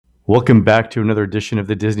Welcome back to another edition of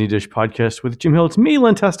the Disney Dish Podcast with Jim Hill. It's me,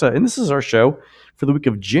 Len Testa, and this is our show for the week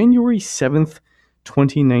of January 7th,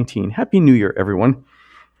 2019. Happy New Year, everyone.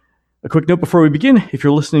 A quick note before we begin, if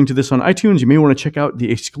you're listening to this on iTunes, you may want to check out the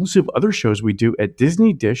exclusive other shows we do at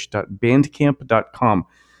disneydish.bandcamp.com.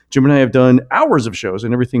 Jim and I have done hours of shows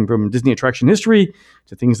and everything from Disney attraction history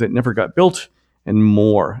to things that never got built and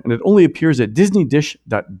more. And it only appears at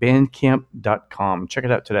disneydish.bandcamp.com. Check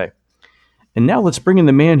it out today. And now let's bring in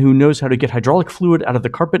the man who knows how to get hydraulic fluid out of the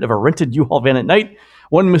carpet of a rented U-Haul van at night,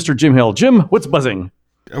 one Mr. Jim Hill. Jim, what's buzzing?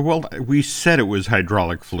 Well, we said it was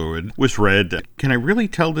hydraulic fluid. It was red. Can I really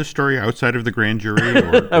tell this story outside of the grand jury?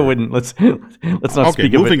 Or? I wouldn't. Let's not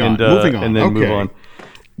speak of it and then move on.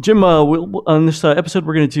 Jim, on this episode,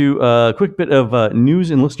 we're going to do a quick bit of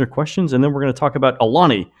news and listener questions, and then we're going to talk about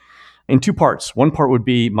Aulani in two parts. One part would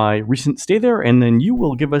be my recent stay there, and then you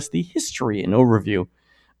will give us the history and overview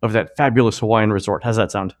of that fabulous Hawaiian resort. How's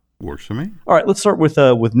that sound? Works for me. All right, let's start with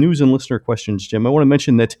news and listener questions, Jim. I want to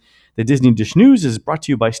mention that the Disney Dish News is brought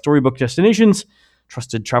to you by Storybook Destinations,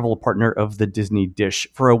 trusted travel partner of the Disney Dish.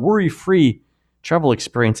 For a worry-free travel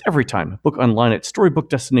experience every time, book online at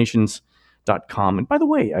storybookdestinations.com. And by the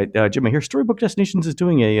way, Jim, I hear Storybook Destinations is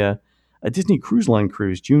doing a Disney Cruise Line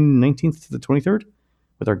cruise, June 19th to the 23rd,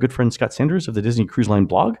 with our good friend Scott Sanders of the Disney Cruise Line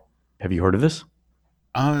blog. Have you heard of this?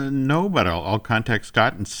 No, but I'll contact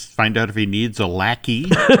Scott and find out if he needs a lackey.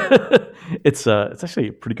 It's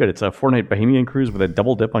actually pretty good. It's a 4-night Bahamian cruise with a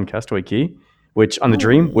double dip on Castaway Cay, which on the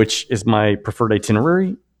Dream, which is my preferred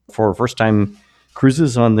itinerary for first-time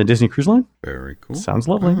cruises on the Disney Cruise Line. Very cool. Sounds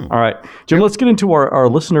lovely. All right, Jim, let's get into our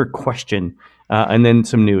listener question and then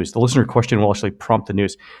some news. The listener question will actually prompt the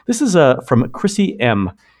news. This is from Chrissy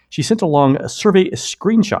M. She sent along a survey of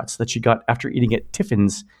screenshots that she got after eating at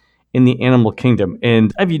Tiffin's in the Animal Kingdom.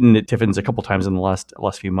 And I've eaten at Tiffin's a couple times in the last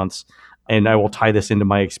few months, and I will tie this into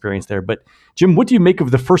my experience there. But Jim, what do you make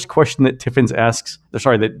of the first question that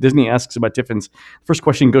that Disney asks about Tiffin's? First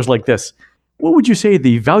question goes like this: what would you say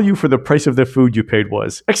the value for the price of the food you paid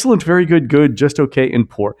was? Excellent, very good, good, just okay, and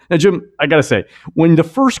poor. Now, Jim, I gotta say, when the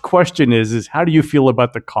first question is how do you feel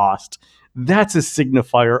about the cost? That's a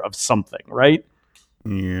signifier of something, right?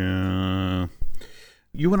 Yeah.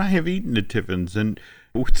 You and I have eaten at Tiffin's, and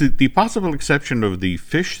with the possible exception of the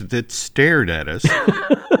fish that stared at us.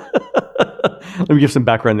 Let me give some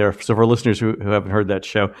background there. So for listeners who haven't heard that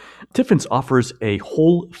show, Tiffin's offers a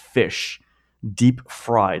whole fish deep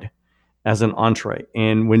fried as an entree.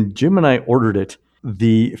 And when Jim and I ordered it,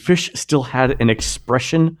 the fish still had an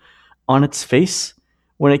expression on its face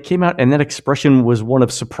when it came out. And that expression was one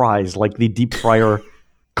of surprise, like the deep fryer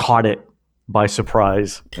caught it by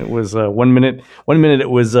surprise. It was 1 minute it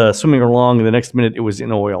was swimming along, and the next minute it was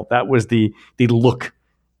in oil. That was the look,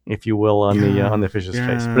 if you will, on the fish's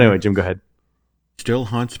face. But anyway, Jim, go ahead. Still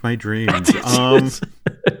haunts my dreams.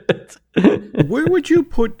 Where would you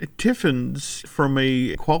put Tiffin's from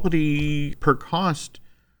a quality per cost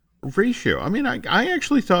ratio? I mean, I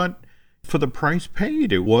actually thought for the price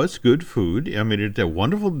paid, it was good food. I mean, it's a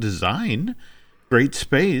wonderful design. Great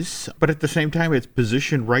space, but at the same time, it's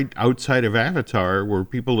positioned right outside of Avatar where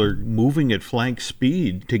people are moving at flank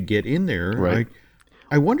speed to get in there. Right.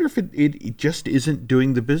 I wonder if it just isn't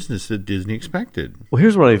doing the business that Disney expected. Well,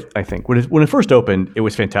 here's what I think. When it first opened, it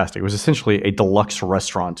was fantastic. It was essentially a deluxe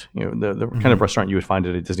restaurant, the kind of restaurant you would find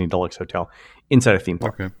at a Disney Deluxe hotel inside a theme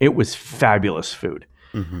park. Okay. It was fabulous food.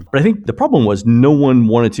 Mm-hmm. But I think the problem was no one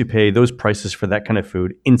wanted to pay those prices for that kind of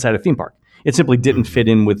food inside a theme park. It simply didn't fit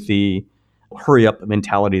in with the hurry up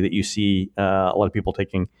mentality that you see a lot of people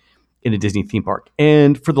taking in a Disney theme park.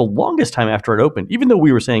 And for the longest time after it opened, even though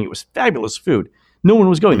we were saying it was fabulous food, no one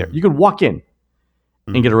was going there. You could walk in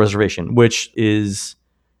and get a reservation, which is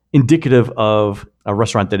indicative of a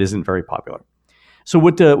restaurant that isn't very popular. So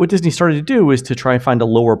what Disney started to do is to try and find a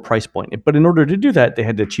lower price point. But in order to do that, they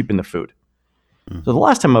had to cheapen the food. So the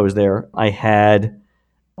last time I was there, I had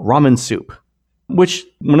ramen soup, which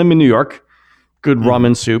when I'm in New York, good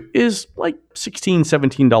ramen soup is like $16,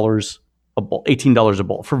 $17 a bowl, $18 a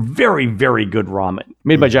bowl for very, very good ramen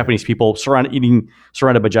made by Japanese people,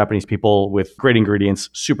 surrounded by Japanese people with great ingredients,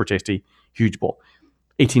 super tasty, huge bowl.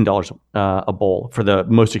 $18 a bowl for the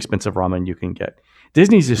most expensive ramen you can get.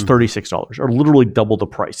 Disney's is $36, or literally double the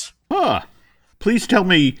price. Please tell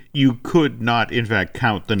me you could not, in fact,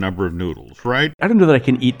 count the number of noodles, right? I don't know that I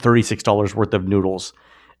can eat $36 worth of noodles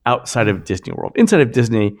outside of Disney World. Inside of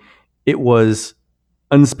Disney, it was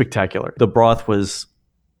unspectacular. The broth was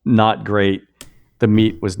not great. The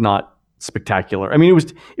meat was not spectacular. I mean,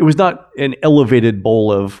 it was not an elevated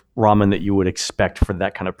bowl of ramen that you would expect for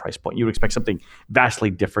that kind of price point. You would expect something vastly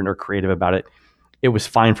different or creative about it. It was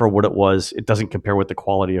fine for what it was. It doesn't compare with the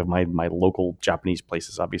quality of my local Japanese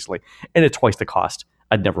places, obviously. And it's twice the cost.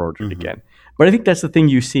 I'd never order it again. But I think that's the thing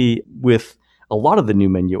you see with a lot of the new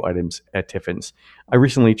menu items at Tiffin's. I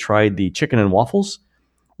recently tried the chicken and waffles,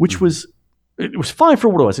 which was fine for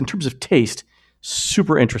what it was in terms of taste.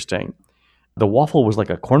 Super interesting. The waffle was like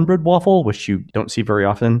a cornbread waffle, which you don't see very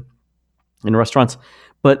often in restaurants.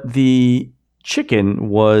 But the chicken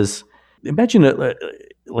was, imagine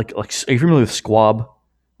like are you familiar with squab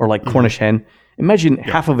or like Cornish hen? Imagine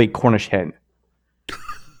half of a Cornish hen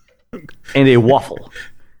and a waffle.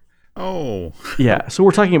 Oh. Yeah. So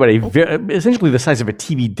we're talking about essentially the size of a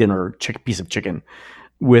TV dinner piece of chicken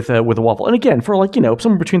with a waffle. And again, for like,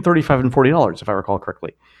 somewhere between $35 and $40, if I recall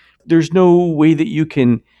correctly. There's no way that you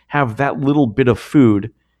can have that little bit of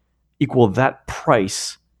food equal that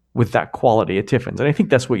price with that quality at Tiffin's. And I think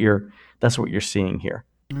that's what you're seeing here.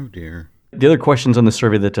 Oh dear. The other questions on the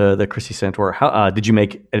survey that Chrissy sent were: how did you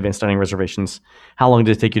make advanced dining reservations? How long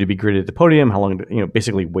did it take you to be greeted at the podium? How long,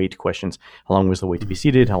 basically wait questions. How long was the wait to be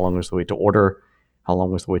seated? How long was the wait to order? How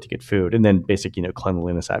long was the wait to get food? And then basic,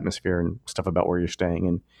 cleanliness, atmosphere, and stuff about where you're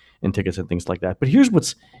staying and tickets and things like that. But here's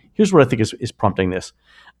what I think is prompting this.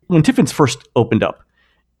 When Tiffin's first opened up,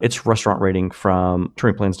 its restaurant rating from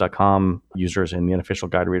touringplans.com users and the unofficial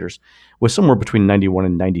guide readers was somewhere between 91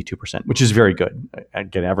 and 92%, which is very good.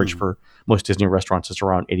 Again, average for most Disney restaurants is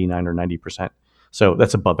around 89 or 90%. So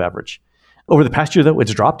that's above average. Over the past year, though,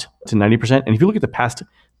 it's dropped to 90%. And if you look at the past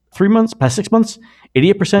 6 months,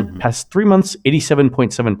 88%, past 3 months,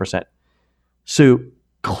 87.7%. So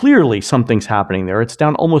clearly something's happening there. It's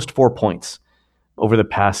down almost 4 points over the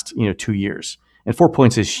past 2 years. And 4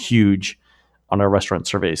 points is huge on our restaurant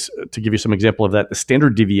surveys. To give you some example of that, the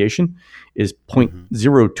standard deviation is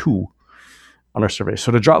 0.02 on our survey. So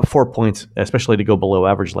to drop 4 points, especially to go below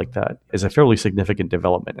average like that, is a fairly significant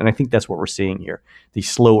development. And I think that's what we're seeing here, the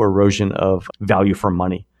slow erosion of value for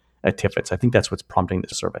money at Tiffin's. I think that's what's prompting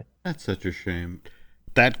this survey. That's such a shame.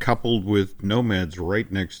 That coupled with Nomad's right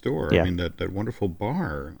next door. Yeah. I mean, that wonderful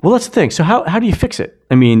bar. Well, that's the thing. So how do you fix it?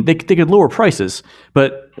 I mean, they could lower prices,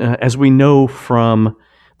 but as we know from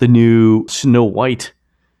the new Snow White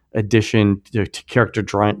addition to character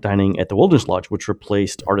dining at the Wilderness Lodge, which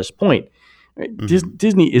replaced Artist Point,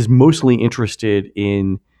 Disney is mostly interested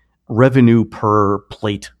in revenue per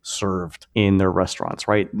plate served in their restaurants,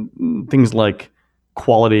 right? Things like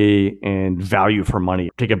quality and value for money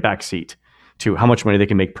take a backseat to how much money they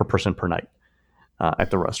can make per person per night at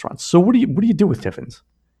the restaurants. So what do you do with Tiffin's?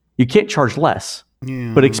 You can't charge less.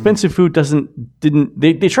 Yeah. But expensive food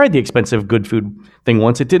they tried the expensive good food thing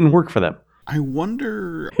once. It didn't work for them. I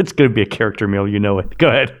wonder. It's going to be a character meal. You know it. Go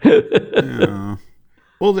ahead. Yeah.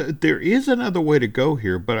 Well, there is another way to go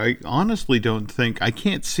here, but I honestly I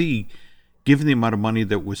can't see, given the amount of money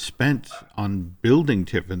that was spent on building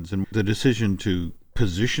Tiffin's and the decision to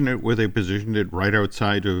position it where they positioned it right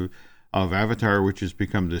outside of Avatar, which has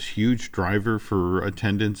become this huge driver for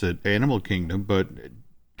attendance at Animal Kingdom, but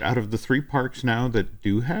out of the 3 parks now that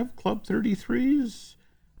do have Club 33s,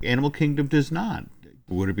 Animal Kingdom does not.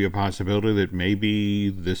 Would it be a possibility that maybe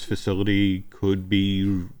this facility could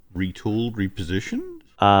be retooled, repositioned?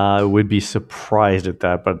 I would be surprised at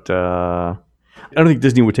that, but I don't think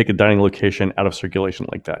Disney would take a dining location out of circulation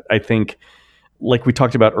like that. I think, like we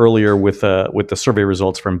talked about earlier with the survey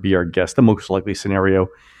results from Be Our Guest, the most likely scenario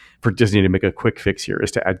for Disney to make a quick fix here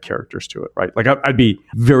is to add characters to it, right? Like I'd be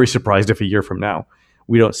very surprised if a year from now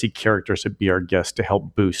we don't see characters at Be Our Guest to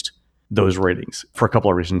help boost those ratings for a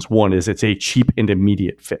couple of reasons. One is it's a cheap and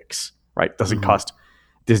immediate fix, right? Doesn't cost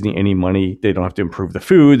Disney any money. They don't have to improve the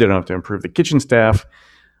food. They don't have to improve the kitchen staff.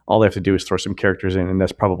 All they have to do is throw some characters in, and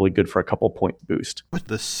that's probably good for a couple point boost. But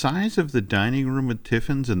the size of the dining room at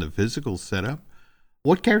Tiffin's and the physical setup,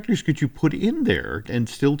 what characters could you put in there and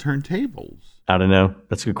still turn tables? I don't know.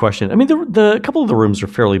 That's a good question. I mean, the couple of the rooms are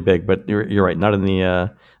fairly big, but you're right. Not in the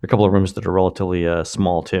a couple of rooms that are relatively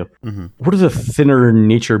small too. What are the thinner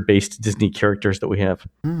nature-based Disney characters that we have?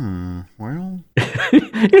 Well,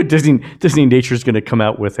 Disney Nature is going to come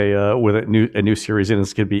out with a new series, and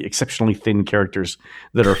it's going to be exceptionally thin characters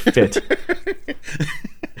that are fit.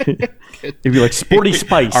 It'd be like Sporty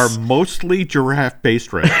Spice. Are mostly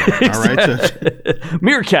giraffe-based restaurants. All right. So.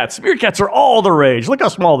 Meerkats are all the rage. Look how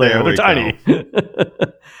small they are. They're tiny.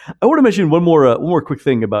 I want to mention one more quick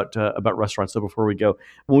thing about restaurants, though, before we go.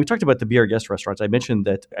 When we talked about the Be Our Guest restaurants, I mentioned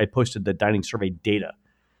that I posted the dining survey data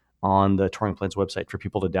on the Touring Plans website for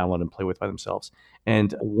people to download and play with by themselves.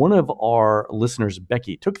 And one of our listeners,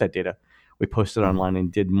 Becky, took that data. We posted it online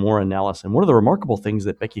and did more analysis. And one of the remarkable things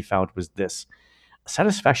that Becky found was this.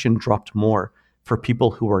 Satisfaction dropped more for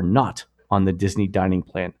people who are not on the Disney dining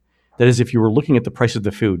plan That is, if you were looking at the price of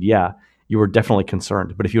the food, yeah, you were definitely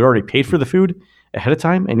concerned. But if you already paid for the food ahead of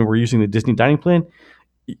time and you were using the Disney dining plan,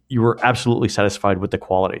 you were absolutely satisfied with the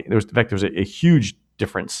quality. In fact, there was a huge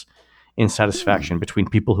difference in satisfaction between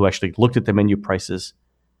people who actually looked at the menu prices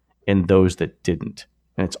and those that didn't.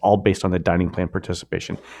 And it's all based on the dining plan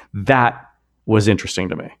participation. That was interesting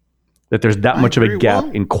to me, that there's that much of a gap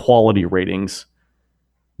in quality ratings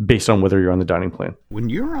based on whether you're on the dining plan. When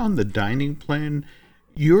you're on the dining plan,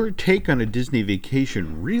 your take on a Disney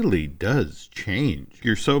vacation really does change.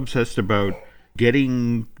 You're so obsessed about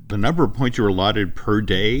getting the number of points you're allotted per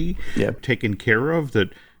day taken care of that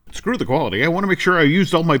screw the quality. I want to make sure I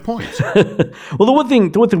used all my points. Well, the one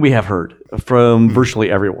thing we have heard from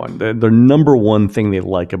virtually everyone, the number one thing they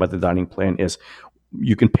like about the dining plan is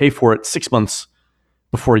you can pay for it 6 months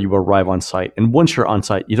before you arrive on site. And once you're on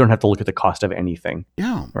site, you don't have to look at the cost of anything.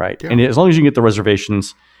 Yeah. Right. Yeah. And as long as you can get the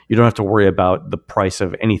reservations, you don't have to worry about the price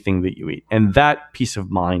of anything that you eat. And that peace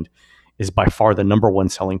of mind is by far the number one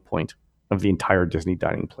selling point of the entire Disney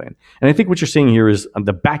dining plan. And I think what you're seeing here is on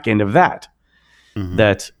the back end of that,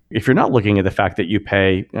 that if you're not looking at the fact that you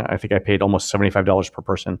pay, I think I paid almost $75 per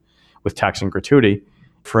person with tax and gratuity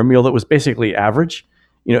for a meal that was basically average.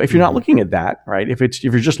 If you're not looking at that, right? If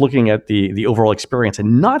you're just looking at the overall experience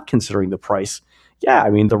and not considering the price, yeah,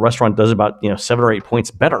 I mean, the restaurant does about 7 or 8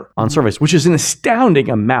 points better on service, which is an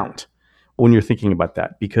astounding amount when you're thinking about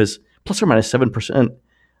that, because plus or minus 7%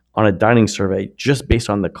 on a dining survey just based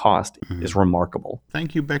on the cost is remarkable.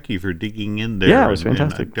 Thank you, Becky, for digging in there. Yeah, it was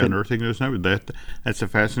fantastic. And unearthing those numbers. That's a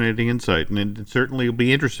fascinating insight, and it certainly will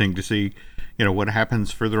be interesting to see what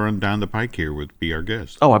happens further on down the pike here with Be Our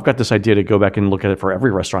Guest. Oh, I've got this idea to go back and look at it for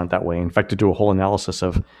every restaurant that way. In fact, to do a whole analysis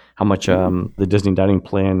of how much the Disney dining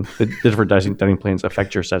plan, the different Disney dining plans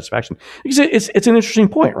affect your satisfaction. Because it's an interesting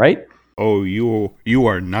point, right? Oh, you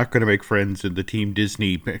are not going to make friends in the Team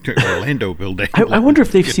Disney Orlando building. I wonder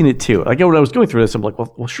if they've seen it too. Like when I was going through this, I'm like,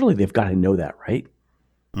 well, surely they've got to know that, right?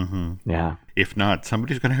 Yeah. If not,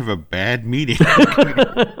 somebody's going to have a bad meeting.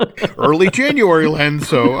 Early January, Len,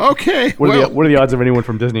 so okay. What are the odds of anyone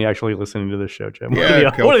from Disney actually listening to this show, Jim? What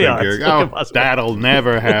are the odds? Oh, that'll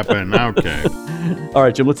never happen. Okay. All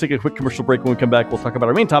right, Jim, let's take a quick commercial break. When we come back, we'll talk about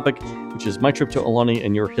our main topic, which is my trip to Aulani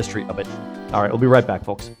and your history of it. All right, we'll be right back,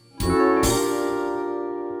 folks.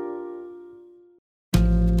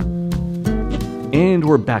 And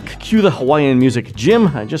we're back. Cue the Hawaiian music. Jim,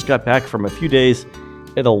 I just got back from a few days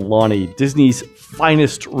at Aulani, Disney's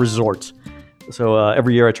finest resort. So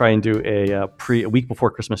every year I try and do a week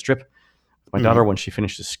before Christmas trip with my daughter when she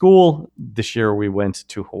finishes school. This year we went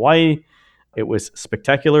to Hawaii. It was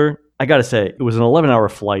spectacular. I got to say, it was an 11-hour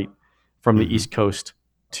flight from the East Coast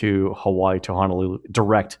to Hawaii, to Honolulu,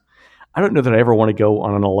 direct. I don't know that I ever want to go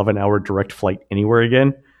on an 11-hour direct flight anywhere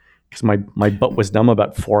again, because my butt was numb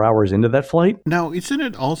about 4 hours into that flight. Now, isn't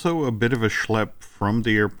it also a bit of a schlep from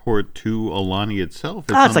the airport to Aulani itself?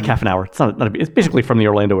 It's like half an hour. It's basically from the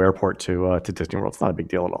Orlando airport to Disney World. It's not a big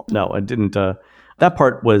deal at all. No, I didn't. That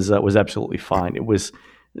part was absolutely fine. It was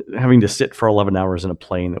having to sit for 11 hours in a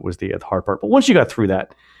plane that was the hard part. But once you got through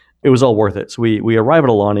that, it was all worth it. So we arrived at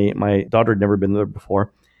Aulani. My daughter had never been there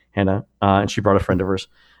before, Hannah, and she brought a friend of hers.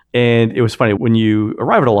 And it was funny, when you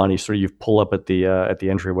arrive at Aulani, so you pull up at the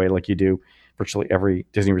entryway like you do virtually every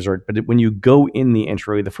Disney resort. But when you go in the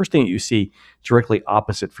entryway, the first thing that you see directly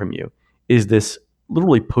opposite from you is this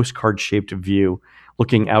literally postcard-shaped view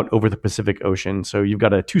looking out over the Pacific Ocean. So you've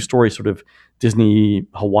got a 2-story sort of Disney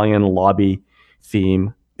Hawaiian lobby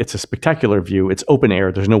theme. It's a spectacular view. It's open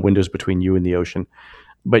air. There's no windows between you and the ocean.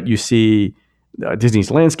 But you see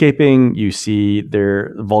Disney's landscaping. You see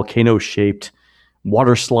their volcano-shaped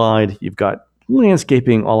water slide. You've got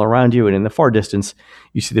landscaping all around you, and in the far distance,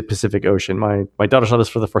 you see the Pacific Ocean. My daughter saw this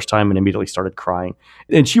for the first time and immediately started crying.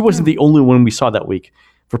 And she wasn't the only one we saw that week.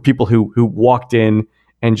 For people who walked in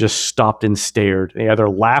and just stopped and stared, they either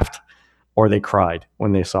laughed or they cried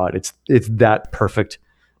when they saw it. It's that perfect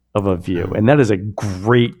of a view, and that is a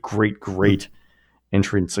great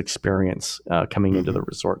entrance experience coming into the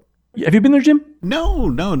resort. Have you been there, Jim? No.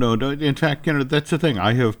 In fact, that's the thing.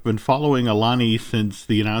 I have been following Aulani since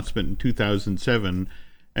the announcement in 2007,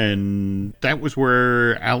 and that was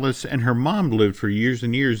where Alice and her mom lived for years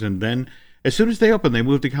and years. And then, as soon as they opened, they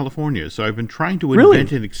moved to California. So I've been trying to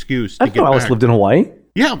invent an excuse to get back. Alice lived in Hawaii?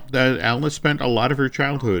 Yeah, Alice spent a lot of her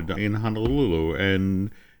childhood in Honolulu,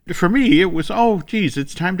 and For me, it was, oh, geez,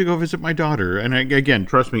 it's time to go visit my daughter. And again,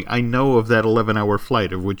 trust me, I know of that 11-hour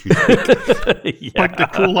flight of which you speak. Yeah. But the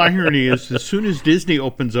cruel irony is, as soon as Disney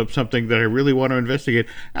opens up something that I really want to investigate,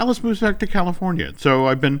 Alice moves back to California. So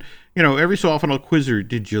I've been, every so often I'll quiz her,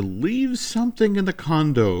 did you leave something in the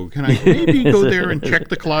condo? Can I maybe go there and check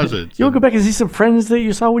the closet? You'll go back and see some friends that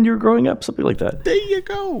you saw when you were growing up, something like that. There you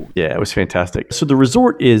go. Yeah, it was fantastic. So the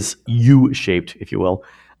resort is U-shaped, if you will,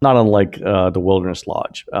 not unlike the Wilderness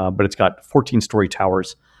Lodge, but it's got 14-story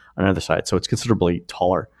towers on either side, so it's considerably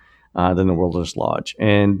taller than the Wilderness Lodge.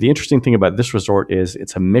 And the interesting thing about this resort is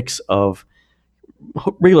it's a mix of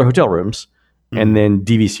regular hotel rooms and then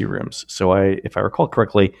DVC rooms. So if I recall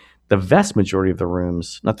correctly, the vast majority of the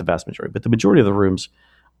rooms, not the vast majority, but the majority of the rooms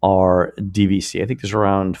are DVC. I think there's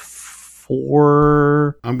around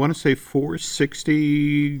I want to say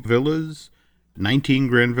 460 villas, 19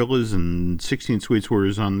 grand villas, and 16 suites,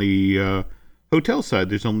 whereas on the hotel side,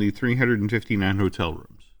 there's only 359 hotel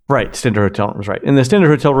rooms. Right, standard hotel rooms, right. And the standard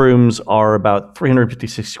hotel rooms are about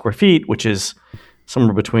 356 square feet, which is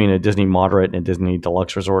somewhere between a Disney moderate and a Disney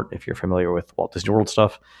deluxe resort, if you're familiar with Walt Disney World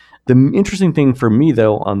stuff. The interesting thing for me,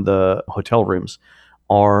 though, on the hotel rooms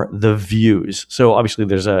are the views. So obviously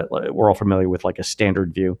we're all familiar with like a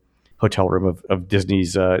standard view hotel room of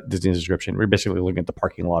Disney's description. We're basically looking at the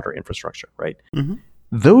parking lot or infrastructure, right? Mm-hmm.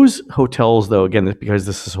 Those hotels, though, again, because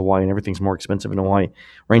this is Hawaii and everything's more expensive in Hawaii,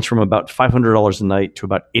 range from about $500 a night to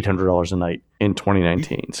about $800 a night in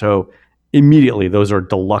 2019. So immediately, those are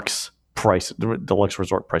deluxe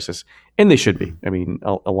resort prices, and they should be. I mean,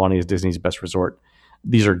 Aulani is Disney's best resort.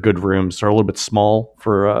 These are good rooms. They're a little bit small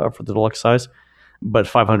for the deluxe size, but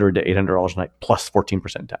 $500 to $800 a night plus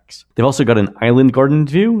 14% tax. They've also got an island garden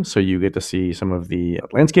view, so you get to see some of the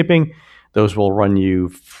landscaping. Those will run you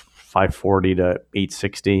 $540 to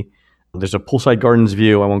 $860. There's a poolside gardens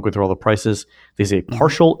view. I won't go through all the prices. There's a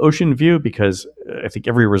partial ocean view because I think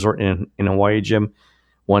every resort in Hawaii, Jim,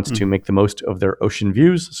 wants to make the most of their ocean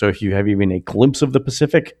views. So if you have even a glimpse of the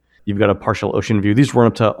Pacific, you've got a partial ocean view. These run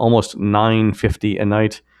up to almost $950 a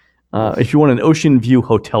night. If you want an ocean view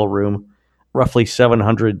hotel room, roughly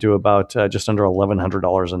 $700 to about just under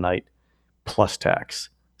 $1,100 a night plus tax.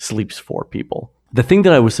 Sleeps 4 people. The thing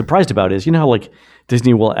that I was surprised about is, how like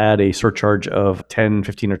Disney will add a surcharge of $10,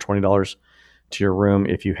 $15, or $20 to your room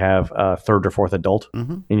if you have a third or fourth adult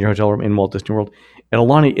in your hotel room in Walt Disney World. At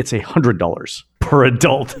Aulani, it's $100 per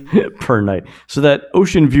adult per night. So that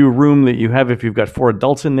ocean view room that you have, if you've got 4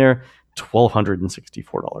 adults in there,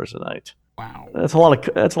 $1,264 a night. Wow, that's a lot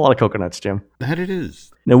of coconuts, Jim. That it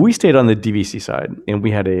is. Now we stayed on the DVC side, and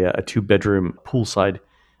we had a 2-bedroom poolside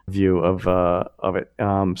view of it.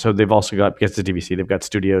 So they've also got, because it's a DVC, they've got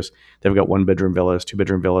studios. They've got 1-bedroom villas,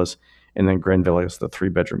 2-bedroom villas, and then grand villas, the 3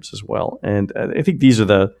 bedrooms as well. And I think these are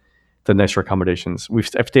the nicer accommodations.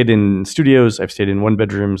 I've stayed in studios, I've stayed in 1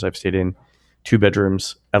 bedrooms, I've stayed in 2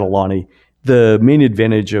 bedrooms at Aulani. The main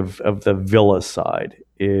advantage of the villa side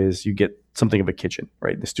is you get something of a kitchen,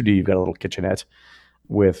 right? In the studio, you've got a little kitchenette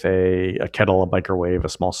with a kettle, a microwave, a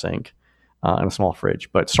small sink, and a small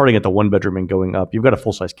fridge. But starting at the 1 bedroom and going up, you've got a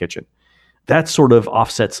full-size kitchen. That sort of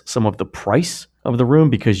offsets some of the price of the room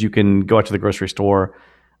because you can go out to the grocery store,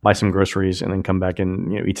 buy some groceries, and then come back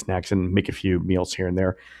and eat snacks and make a few meals here and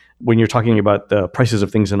there. When you're talking about the prices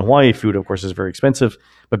of things in Hawaii, food, of course, is very expensive,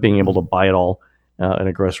 but being able to buy it all in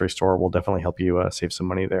a grocery store will definitely help you save some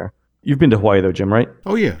money there. You've been to Hawaii, though, Jim, right?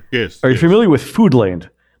 Oh, yeah. Yes. Are you familiar with Foodland,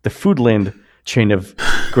 the Foodland chain of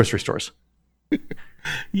grocery stores?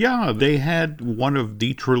 Yeah, they had one of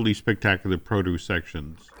the truly spectacular produce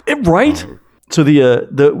sections. Right? So we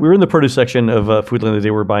were in the produce section of Foodland the day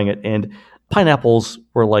we were buying it, and pineapples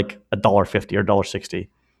were like $1.50 or $1.60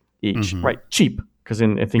 each, right? Cheap. Because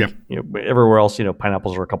I think everywhere else,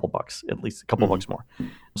 pineapples are a couple bucks, at least a couple bucks more.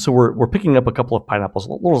 So we're picking up a couple of pineapples.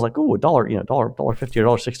 Laura's like, "Oh, $1, $1.50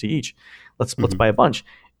 or $1.60 each. Let's buy a bunch."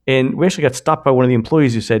 And we actually got stopped by one of the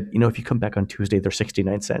employees who said, "If you come back on Tuesday, they're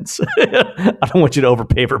 69 cents. I don't want you to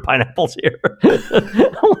overpay for pineapples here."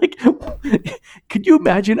 I'm like, could you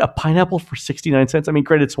imagine a pineapple for 69 cents? I mean,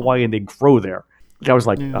 granted, it's Hawaii and they grow there. I was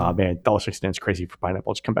like, "Oh man, $1.69 is crazy for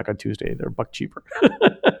pineapple. Just come back on Tuesday; they're $1 cheaper."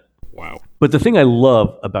 Wow. But the thing I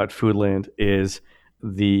love about Foodland is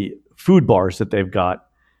the food bars that they've got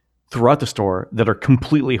throughout the store that are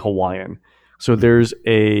completely Hawaiian. So there's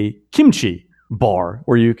a kimchi bar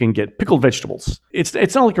where you can get pickled vegetables. It's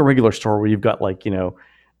not like a regular store where you've got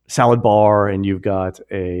salad bar and you've got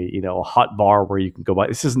a hot bar where you can go buy.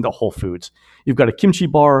 This isn't the Whole Foods. You've got a kimchi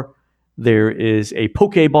bar. There is a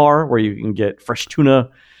poke bar where you can get fresh tuna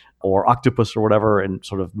or octopus or whatever and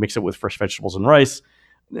sort of mix it with fresh vegetables and rice.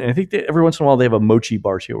 And I think that every once in a while they have a mochi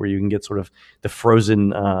bar too, where you can get sort of the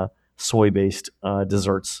frozen soy-based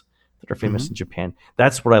desserts that are famous in Japan.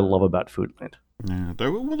 That's what I love about Foodland. Yeah.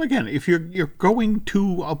 Well, again, if you're going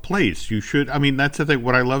to a place, you should. I mean, that's the thing.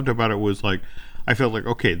 What I loved about it was like, I felt like,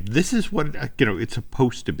 okay, this is what it's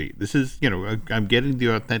supposed to be. This is I'm getting the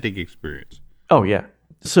authentic experience. Oh yeah.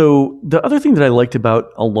 So the other thing that I liked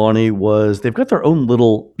about Aulani was they've got their own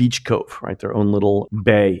little beach cove, right? Their own little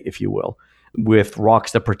bay, if you will, with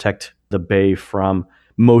rocks that protect the bay from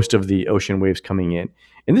most of the ocean waves coming in.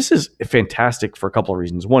 And this is fantastic for a couple of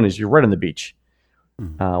reasons. One is you're right on the beach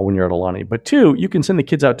when you're at Aulani. But two, you can send the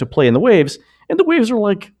kids out to play in the waves, and the waves are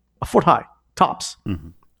like a foot high, tops, at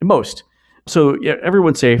most. So yeah,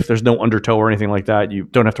 everyone's safe. There's no undertow or anything like that. You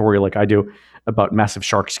don't have to worry like I do about massive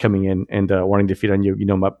sharks coming in and wanting to feed on you. You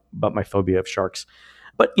know about my phobia of sharks.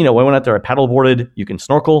 But, when I went out there, I paddleboarded. You can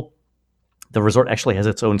snorkel. The resort actually has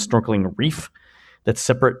its own snorkeling reef that's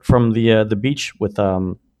separate from the beach with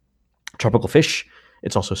tropical fish.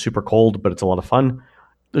 It's also super cold, but it's a lot of fun.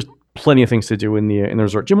 There's plenty of things to do in the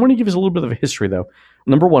resort. Jim, why don't you give us a little bit of a history, though?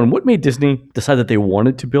 Number one, what made Disney decide that they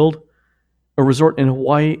wanted to build a resort in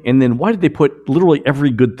Hawaii? And then why did they put literally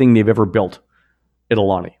every good thing they've ever built at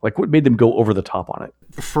Aulani? Like, what made them go over the top on it?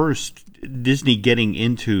 First, Disney getting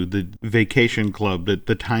into the vacation club, the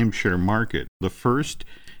timeshare market. The first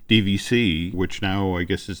DVC, which now I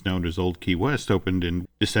guess is known as Old Key West, opened in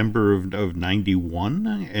December of 91.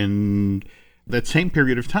 And that same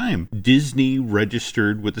period of time, Disney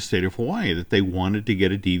registered with the state of Hawaii that they wanted to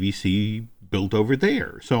get a DVC built over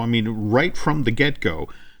there. So, I mean, right from the get-go,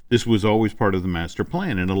 this was always part of the master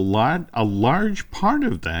plan. And a large part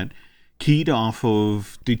of that keyed off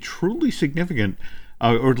of the truly significant,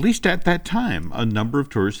 or at least at that time, a number of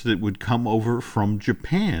tourists that would come over from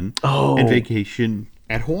Japan and vacation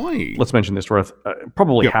at Hawaii. Let's mention this, Ruth.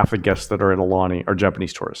 Probably half the guests that are at Aulani are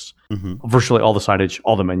Japanese tourists. Virtually all the signage,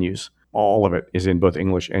 all the menus, all of it is in both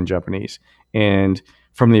English and Japanese. And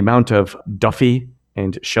from the amount of Duffy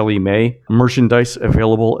and Shelley May merchandise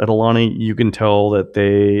available at Aulani, you can tell that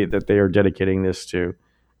they are dedicating this to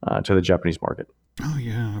the Japanese market. Oh,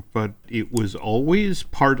 yeah, but it was always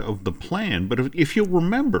part of the plan. But if you'll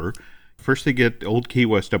remember, first they get Old Key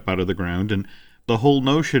West up out of the ground, and the whole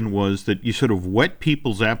notion was that you sort of whet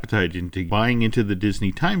people's appetite into buying into the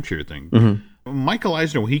Disney timeshare thing. Michael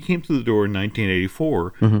Eisner, when he came through the door in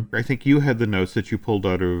 1984, I think you had the notes that you pulled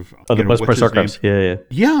out of the Best Price Archives.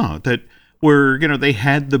 Yeah, that where they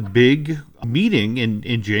had the big meeting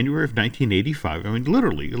in January of 1985. I mean,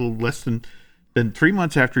 literally, a little less than 3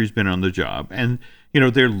 months after he's been on the job. And,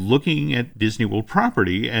 they're looking at Disney World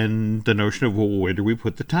property and the notion of, well, where do we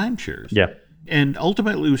put the timeshares? Yeah. And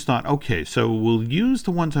ultimately it was thought, okay, so we'll use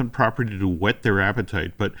the ones on property to whet their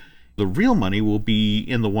appetite, but the real money will be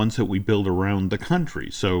in the ones that we build around the country.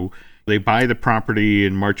 So they buy the property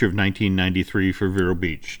in March of 1993 for Vero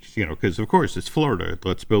Beach, because, of course, it's Florida.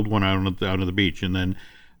 Let's build one out on the beach. And then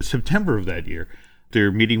September of that year,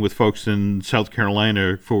 they're meeting with folks in South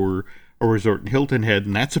Carolina for a resort in Hilton Head,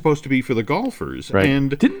 and that's supposed to be for the golfers. Right.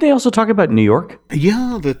 And didn't they also talk about New York?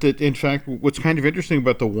 Yeah, that in fact, what's kind of interesting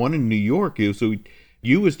about the one in New York is, so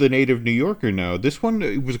you as the native New Yorker now, this one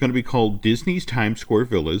was going to be called Disney's Times Square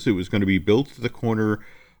Villas. It was going to be built at the corner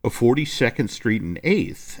of 42nd Street and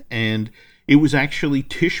 8th, and it was actually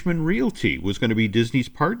Tishman Realty was going to be Disney's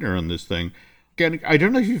partner on this thing. Again, I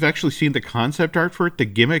don't know if you've actually seen the concept art for it. The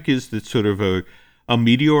gimmick is that sort of a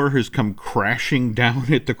meteor has come crashing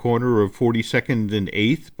down at the corner of 42nd and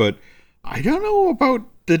 8th, but I don't know about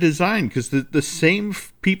the design, because the same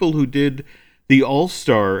people who did the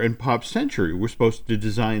All-Star and Pop Century were supposed to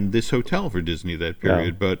design this hotel for Disney that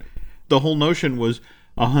period, but the whole notion was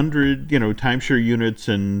 100, timeshare units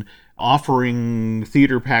and offering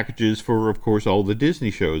theater packages for, of course, all the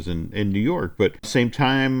Disney shows in New York. But at the same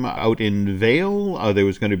time, out in Vail, there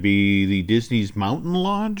was going to be the Disney's Mountain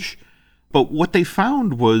Lodge. But what they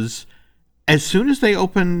found was, as soon as they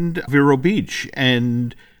opened Vero Beach,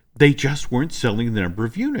 and they just weren't selling the number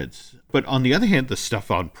of units. But on the other hand, the stuff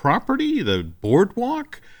on property, the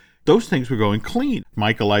boardwalk, those things were going clean.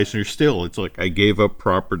 Michael Eisner still, it's like, I gave up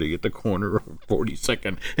property at the corner of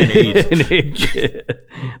 42nd and 8th.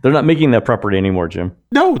 They're not making that property anymore, Jim.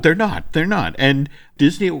 No, they're not. And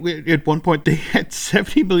Disney, at one point, they had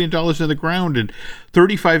 $70 million in the ground and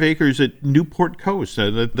 35 acres at Newport Coast.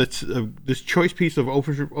 That's this choice piece of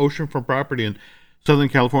oceanfront property in Southern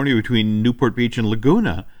California between Newport Beach and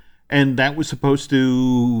Laguna. And that was supposed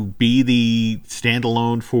to be the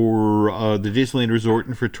standalone for the Disneyland Resort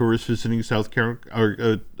and for tourists visiting Southern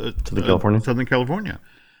California.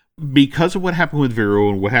 Because of what happened with Vero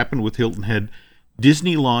and what happened with Hilton Head,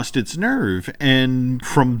 Disney lost its nerve. And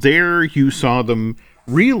from there, you saw them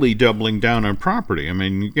really doubling down on property. I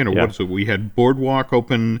mean, what is it? We had Boardwalk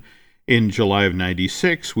open in July of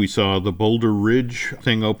 96. We saw the Boulder Ridge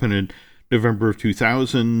thing open in November of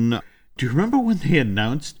 2000. Do you remember when they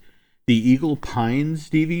announced the Eagle Pines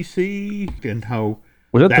DVC and how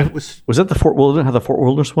was that the Fort Wilderness? How the Fort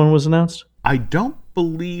Wilderness one was announced? I don't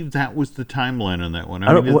believe that was the timeline on that one.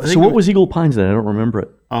 So what was Eagle Pines then? I don't remember it.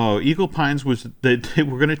 Oh, Eagle Pines was that they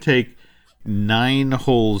were going to take 9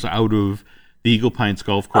 holes out of the Eagle Pines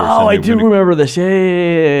golf course. Oh, I do remember this.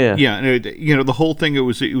 Yeah. Yeah, and the whole thing. It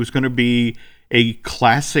was going to be a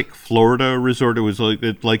classic Florida resort. It was like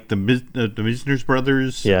the Misner's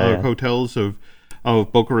Brothers hotels of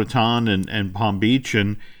Boca Raton and Palm Beach.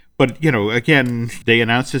 But again, they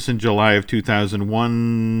announced this in July of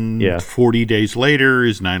 2001. Yeah. 40 days later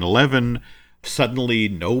is 9/11. Suddenly,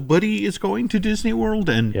 nobody is going to Disney World,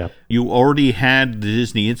 and you already had the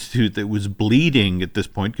Disney Institute that was bleeding at this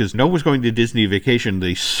point because no one was going to Disney vacation.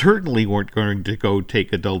 They certainly weren't going to go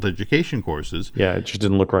take adult education courses. Yeah, it just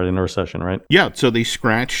didn't look right in a recession, right? Yeah, so they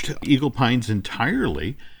scratched Eagle Pines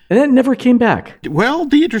entirely. And it never came back. Well,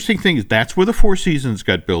 the interesting thing is that's where the Four Seasons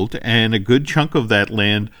got built, and a good chunk of that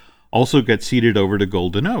land also got ceded over to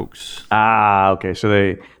Golden Oaks. Ah, okay. So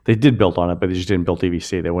they did build on it, but they just didn't build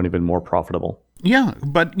DVC. They weren't even more profitable. Yeah,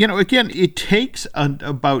 but, again, it takes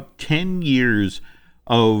about 10 years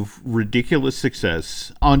of ridiculous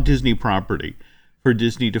success on Disney property for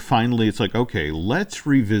Disney to finally, it's like, okay, let's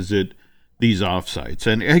revisit these offsites.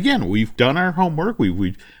 And, again, we've done our homework.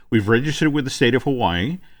 We've registered with the state of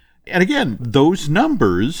Hawaii. And again, those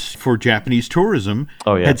numbers for Japanese tourism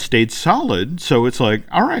had stayed solid. So it's like,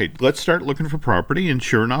 all right, let's start looking for property. And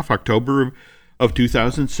sure enough, October of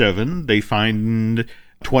 2007, they find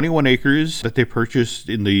 21 acres that they purchased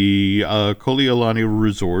in the Aulani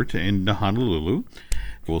Resort in Honolulu.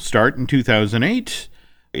 We'll start in 2008.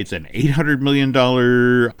 It's an $800 million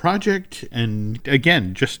project. And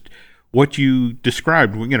again, just what you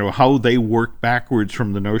described, how they work backwards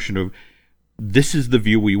from the notion of, this is the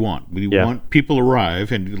view we want. We want people to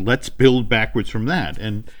arrive, and let's build backwards from that.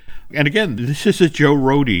 And again, this is a Joe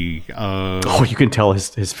Rohde. You can tell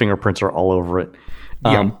his fingerprints are all over it.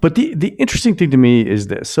 But the interesting thing to me is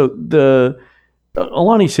this. So the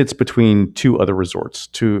Aulani sits between two other resorts.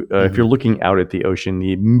 If you're looking out at the ocean,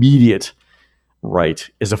 the immediate right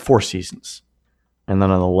is a Four Seasons. And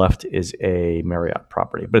then on the left is a Marriott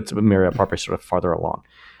property. But it's a Marriott property sort of farther along.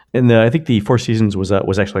 And I think the Four Seasons was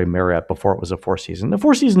actually a Marriott before it was a Four Seasons. The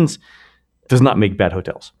Four Seasons does not make bad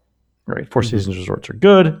hotels, right? Four Seasons resorts are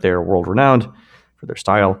good. They're world-renowned for their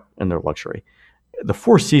style and their luxury. The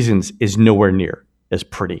Four Seasons is nowhere near as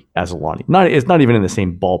pretty as Aulani. It's not even in the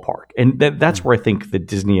same ballpark. And that's where I think the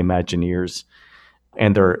Disney Imagineers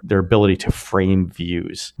and their ability to frame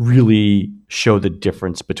views really show the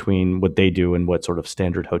difference between what they do and what sort of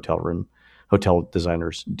standard hotel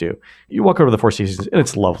designers do. You walk over to the Four Seasons and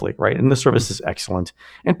it's lovely, right? And the service is excellent.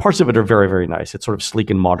 And parts of it are very, very nice. It's sort of sleek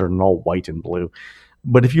and modern and all white and blue.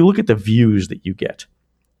 But if you look at the views that you get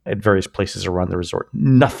at various places around the resort,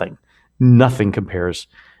 nothing compares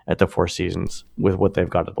at the Four Seasons with what they've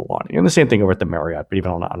got at Aulani. And the same thing over at the Marriott, but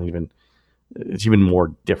it's even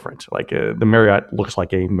more different. Like the Marriott looks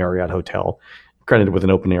like a Marriott hotel, granted with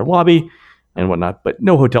an open air lobby and whatnot, but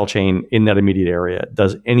no hotel chain in that immediate area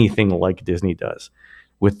does anything like Disney does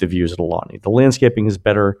with the views at Aulani. The landscaping is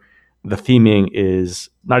better. The theming is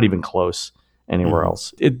not even close anywhere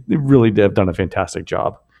else. It really have done a fantastic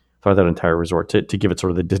job throughout that entire resort to give it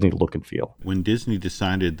sort of the Disney look and feel. When Disney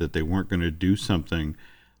decided that they weren't going to do something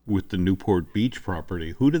with the Newport Beach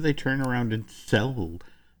property, who did they turn around and sell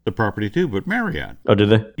the property to but Marriott? Oh, did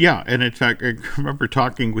they? Yeah, and in fact, I remember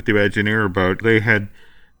talking with the Imagineer about they had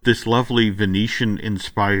this lovely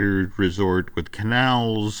Venetian-inspired resort with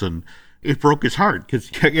canals, and it broke his heart because,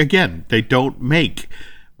 again, they don't make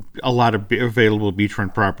a lot of available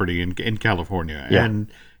beachfront property in California. Yeah.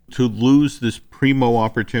 And to lose this primo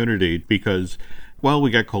opportunity because, well, we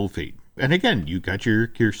got cold feet. And again, you got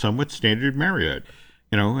your somewhat standard Marriott.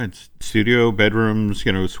 It's studio, bedrooms,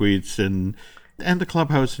 suites, and the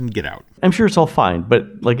clubhouse, and get out. I'm sure it's all fine,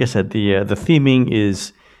 but like I said, the theming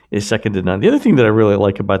is second to none. The other thing that I really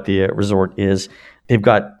like about the resort is they've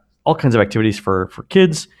got all kinds of activities for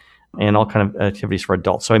kids and all kinds of activities for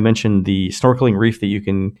adults. So I mentioned the snorkeling reef that you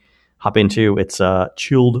can hop into. It's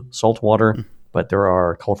chilled salt water, but there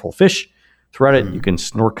are colorful fish throughout it. You can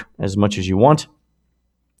snork as much as you want.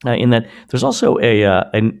 In that, there's also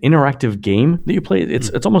an interactive game that you play.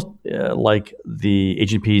 It's almost like the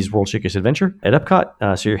H&P's World Showcase Adventure at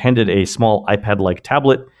Epcot. So you're handed a small iPad-like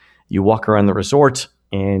tablet. You walk around the resort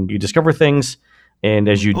and you discover things. And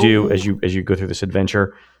as you do, as you go through this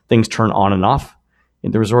adventure, things turn on and off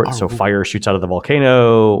in the resort. So fire shoots out of the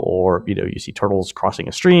volcano, or you see turtles crossing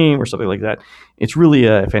a stream or something like that. It's really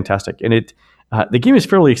fantastic, and the game is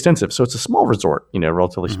fairly extensive. So it's a small resort,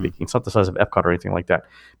 relatively speaking. It's not the size of Epcot or anything like that.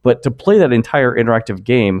 But to play that entire interactive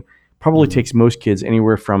game probably takes most kids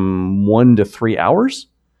anywhere from 1 to 3 hours.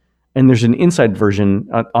 And there's an inside version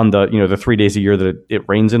on the 3 days a year that it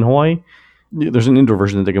rains in Hawaii. There's an indoor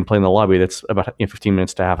version that they can play in the lobby that's about 15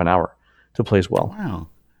 minutes to half an hour to play as well. Wow.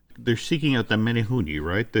 They're seeking out the menehune,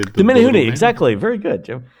 right? The menehune, exactly. Very good,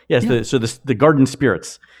 Joe. Yes, yeah. The garden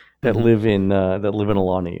spirits that live in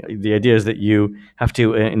Aulani. The idea is that you have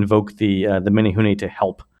to invoke the menehune to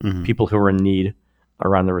help people who are in need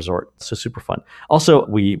around the resort. So super fun. Also,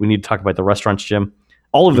 we need to talk about the restaurants, Jim.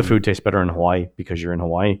 All of the food tastes better in Hawaii because you're in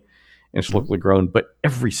Hawaii and it's locally grown, but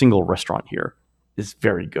every single restaurant here is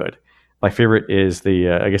very good. My favorite is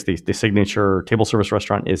the signature table service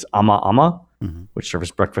restaurant is Ama, which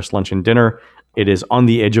serves breakfast, lunch, and dinner. It is on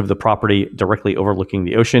the edge of the property, directly overlooking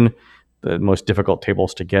the ocean. The most difficult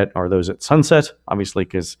tables to get are those at sunset, obviously,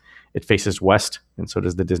 because it faces west, and so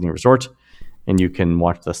does the Disney Resort, and you can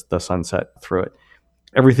watch the sunset through it.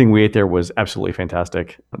 Everything we ate there was absolutely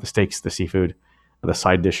fantastic. The steaks, the seafood, the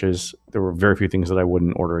side dishes. There were very few things that I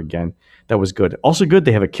wouldn't order again. That was good. Also good,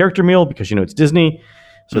 they have a character meal because, it's Disney.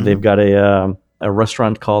 So they've got a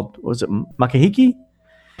restaurant called, what was it, Makahiki?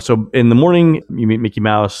 So in the morning, you meet Mickey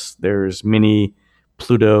Mouse. There's Minnie,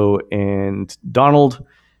 Pluto, and Donald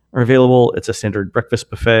are available. It's a standard breakfast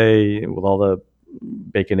buffet with all the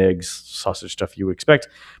bacon, eggs, sausage stuff you would expect.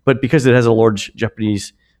 But because it has a large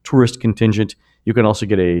Japanese tourist contingent, you can also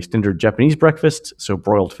get a standard Japanese breakfast. So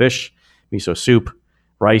broiled fish, miso soup,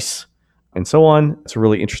 rice, and so on. It's a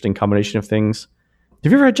really interesting combination of things.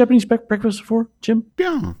 Have you ever had Japanese breakfast before, Jim?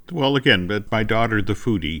 Yeah. Well, again, but my daughter, the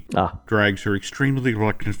foodie, drags her extremely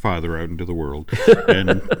reluctant father out into the world.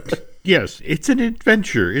 And yes, it's an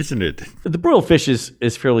adventure, isn't it? The broiled fish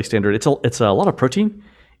is fairly standard. It's a lot of protein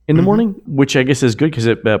in the morning, which I guess is good because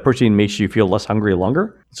protein makes you feel less hungry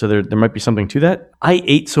longer. So there might be something to that. I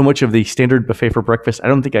ate so much of the standard buffet for breakfast, I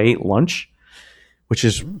don't think I ate lunch, which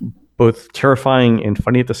is both terrifying and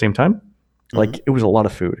funny at the same time. Like, it was a lot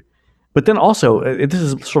of food. But then also, this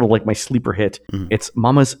is sort of like my sleeper hit. It's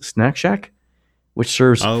Mama's Snack Shack, which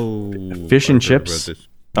serves fish and chips. Yes.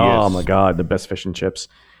 Oh my God, the best fish and chips.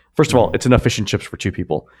 First of all, it's enough fish and chips for 2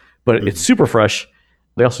 people, but it's super fresh.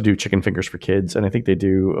 They also do chicken fingers for kids, and I think they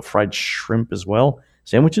do a fried shrimp as well,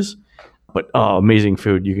 sandwiches. But amazing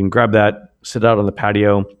food. You can grab that, sit out on the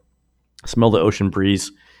patio, smell the ocean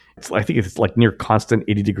breeze. I think it's like near constant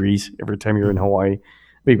 80 degrees every time you're in Hawaii.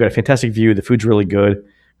 But you've got a fantastic view. The food's really good.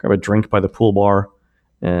 Grab a drink by the pool bar,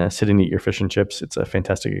 sit and eat your fish and chips. It's a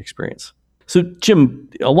fantastic experience. So, Jim,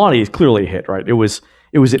 Aulani is clearly a hit, right? It was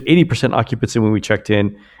at 80% occupancy when we checked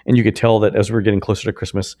in, and you could tell that as we were getting closer to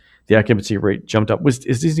Christmas, the occupancy rate jumped up. Is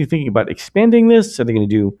Disney thinking about expanding this? Are they going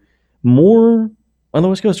to do more on the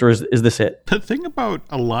West Coast, or is this it? The thing about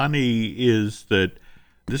Aulani is that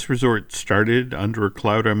this resort started under a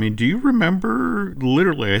cloud. I mean, do you remember,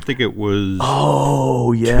 literally, I think it was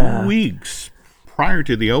 2 weeks prior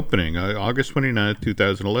to the opening, August 29th,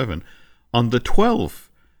 2011, on the 12th,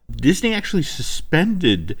 Disney actually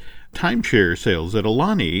suspended timeshare sales at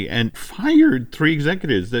Aulani and fired 3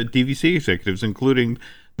 executives, the DVC executives, including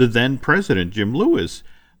the then president, Jim Lewis,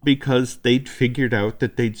 because they'd figured out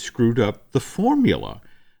that they'd screwed up the formula.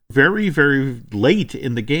 Very, very late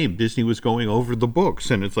in the game, Disney was going over the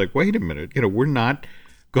books, and it's like, wait a minute, we're not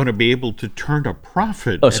going to be able to turn a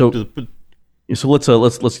profit. So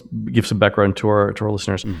let's give some background to our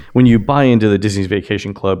listeners. When you buy into the Disney's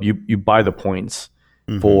Vacation Club, you buy the points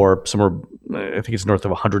for somewhere, I think it's north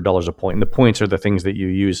of $100 a point. And the points are the things that you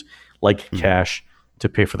use, like cash, to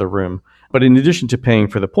pay for the room. But in addition to paying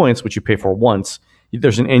for the points, which you pay for once,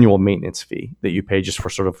 there's an annual maintenance fee that you pay just for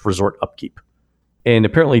sort of resort upkeep. And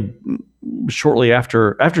apparently, shortly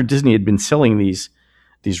after Disney had been selling these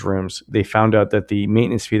rooms, they found out that the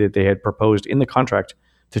maintenance fee that they had proposed in the contract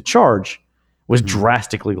to charge was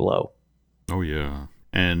drastically low. Oh, yeah.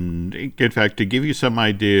 And in fact, to give you some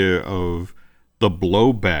idea of the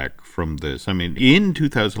blowback from this, I mean, in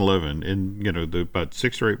 2011, about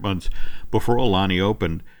 6 or 8 months before Aulani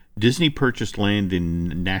opened, Disney purchased land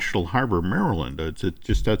in National Harbor, Maryland. It's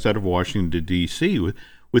just outside of Washington, D.C.,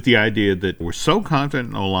 with the idea that we're so confident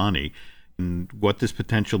in Aulani and what this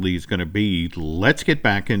potentially is going to be, let's get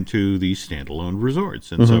back into these standalone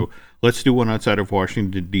resorts. And so let's do one outside of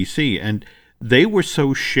Washington, D.C. And they were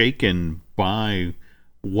so shaken by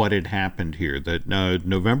what had happened here that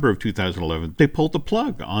November of 2011, they pulled the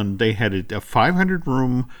plug on. They had a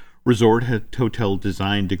 500-room resort hotel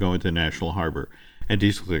designed to go into National Harbor. And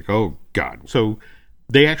Disney's like, oh, God. So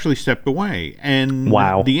they actually stepped away. And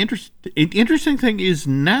wow. The interesting thing is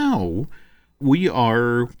now we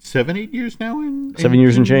are 7-8 years now in 7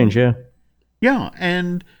 years and change, yeah. Yeah,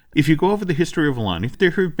 and if you go over the history of Aulani,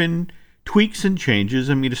 there have been tweaks and changes.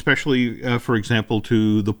 I mean, especially, for example,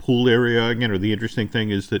 to the pool area. The interesting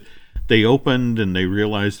thing is that they opened and they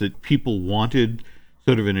realized that people wanted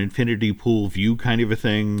sort of an infinity pool view kind of a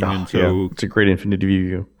thing. And so yeah, it's a great infinity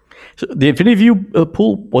view. So the infinity view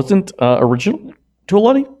pool wasn't original to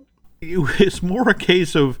Aulani? It's more a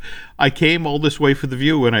case of I came all this way for the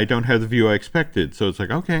view and I don't have the view I expected. So it's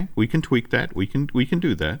like, okay, we can tweak that. We can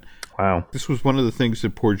do that. Wow. This was one of the things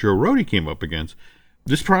that poor Joe Rohde came up against.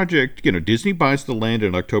 This project, Disney buys the land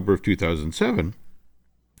in October of 2007.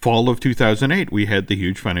 Fall of 2008, we had the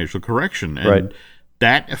huge financial correction. And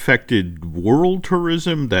that affected world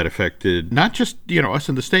tourism. That affected not just, us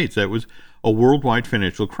in the States. That was a worldwide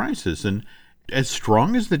financial crisis. And as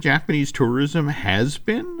strong as the Japanese tourism has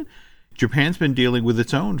been, Japan's been dealing with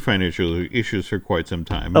its own financial issues for quite some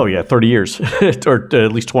time. Oh, yeah, 30 years, or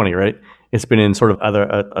at least 20, right? It's been in sort of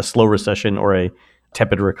either a slow recession or a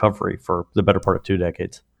tepid recovery for the better part of 2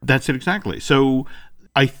 decades. That's it exactly. So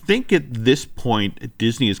I think at this point,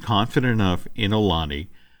 Disney is confident enough in Aulani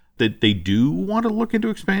that they do want to look into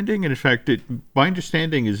expanding. And in fact, my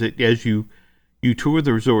understanding is that as you tour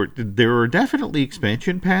the resort, there are definitely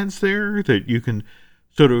expansion paths there that you can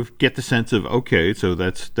sort of get the sense of, okay, so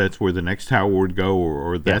that's where the next tower would go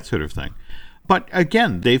or that sort of thing. But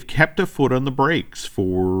again, they've kept a foot on the brakes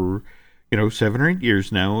for 7 or 8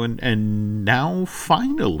 years now, and now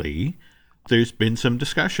finally there's been some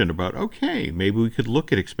discussion about, okay, maybe we could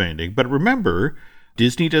look at expanding. But remember,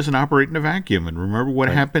 Disney doesn't operate in a vacuum, and remember what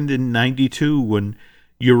happened in 92 when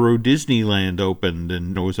Euro Disneyland opened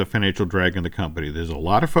and there was a financial drag on the company. There's a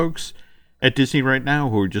lot of folks at Disney right now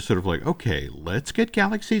who are just sort of like, okay, let's get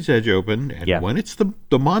Galaxy's Edge open, and when it's the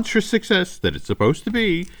monstrous success that it's supposed to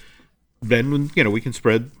be, then we can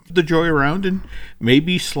spread the joy around and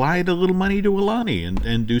maybe slide a little money to Aulani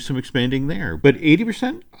and do some expanding there. But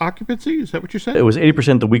 80% occupancy, is that what you said? It was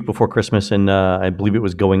 80% the week before Christmas, and I believe it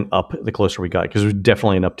was going up the closer we got, because there was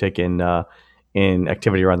definitely an uptick in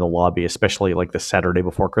activity around the lobby, especially like the Saturday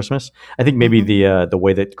before Christmas. I think maybe the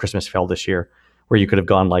way that Christmas fell this year, where you could have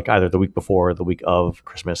gone like either the week before or the week of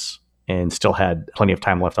Christmas and still had plenty of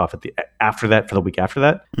time left off after that for the week after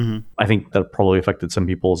that. Mm-hmm. I think that probably affected some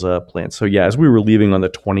people's plans. So yeah, as we were leaving on the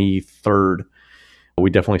 23rd, we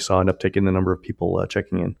definitely saw an uptick in the number of people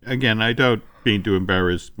checking in. Again, I don't mean to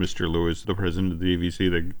embarrass Mr. Lewis, the president of the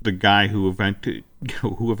DVC, the guy who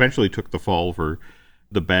eventually took the fall for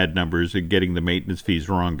the bad numbers and getting the maintenance fees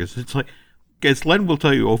wrong. Because it's like, as Len will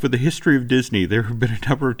tell you, over the history of Disney, there have been a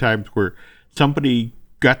number of times where somebody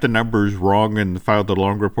got the numbers wrong and filed the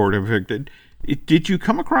long report. In fact, did you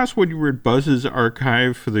come across when you were at Buzz's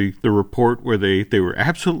archive for the report where they were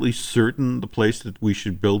absolutely certain the place that we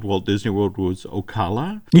should build Walt Disney World was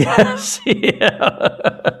Ocala? Yes.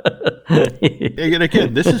 Yeah. And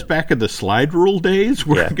again, this is back in the slide rule days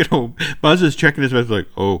where Buzz is checking his message like,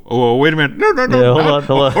 oh, wait a minute. No,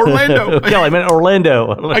 hold on. Orlando. Yeah, I meant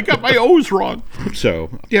Orlando. I got my O's wrong.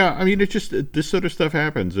 So, yeah, I mean, it's just this sort of stuff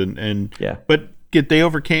happens. But they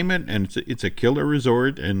overcame it, and it's a killer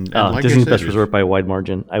resort. And like Disney's I said, best resort by a wide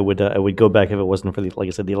margin. I would go back if it wasn't for the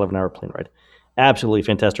 11-hour plane ride. Absolutely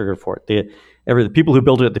fantastic resort. The people who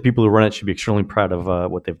built it, the people who run it should be extremely proud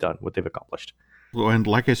of what they've done, what they've accomplished. Well, and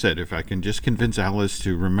like I said, if I can just convince Alice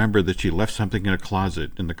to remember that she left something in a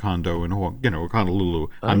closet in the condo in Honolulu,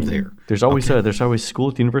 I'm there. There's always school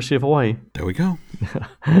at the University of Hawaii. There we go.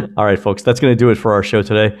 All right, folks, that's going to do it for our show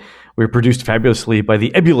today. We're produced fabulously by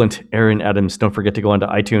the ebullient Aaron Adams. Don't forget to go onto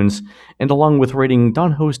iTunes, and along with rating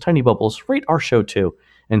Don Ho's Tiny Bubbles, rate our show too,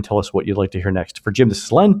 and tell us what you'd like to hear next. For Jim, this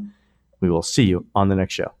is Len. We will see you on the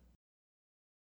next show.